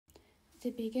The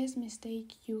biggest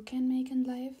mistake you can make in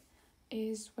life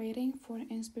is waiting for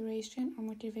inspiration or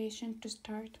motivation to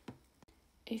start.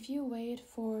 If you wait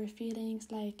for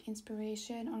feelings like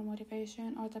inspiration or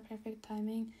motivation or the perfect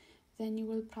timing, then you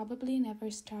will probably never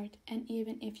start. And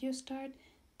even if you start,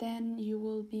 then you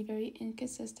will be very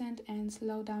inconsistent and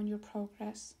slow down your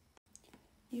progress.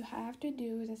 You have to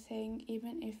do the thing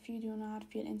even if you do not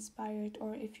feel inspired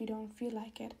or if you don't feel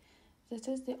like it. This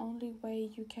is the only way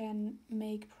you can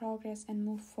make progress and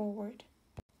move forward.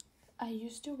 I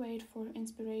used to wait for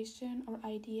inspiration or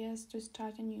ideas to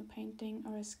start a new painting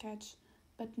or a sketch,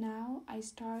 but now I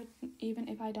start even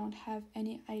if I don't have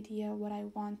any idea what I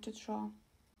want to draw.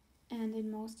 And in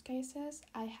most cases,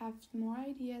 I have more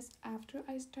ideas after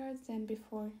I start than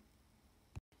before.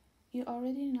 You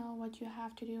already know what you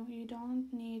have to do. You don't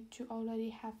need to already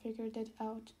have figured it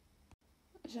out.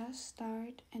 Just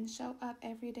start and show up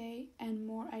every day and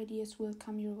more ideas will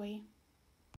come your way.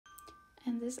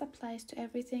 And this applies to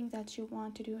everything that you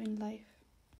want to do in life.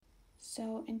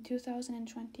 So in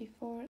 2024,